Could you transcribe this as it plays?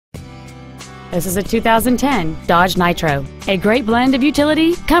This is a 2010 Dodge Nitro, a great blend of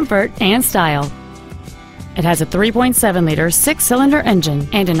utility, comfort, and style. It has a 3.7-liter six-cylinder engine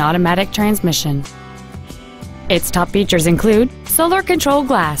and an automatic transmission. Its top features include solar control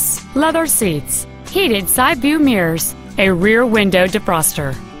glass, leather seats, heated side view mirrors, a rear window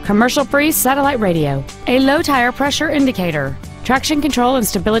defroster, commercial-free satellite radio, a low tire pressure indicator, traction control and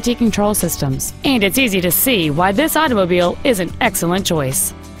stability control systems, and it's easy to see why this automobile is an excellent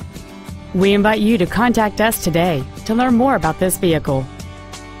choice. We invite you to contact us today to learn more about this vehicle.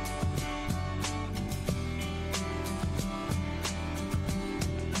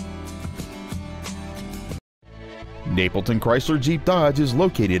 Napleton Chrysler Jeep Dodge is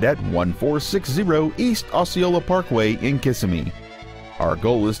located at 1460 East Osceola Parkway in Kissimmee. Our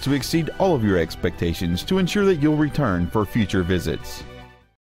goal is to exceed all of your expectations to ensure that you'll return for future visits.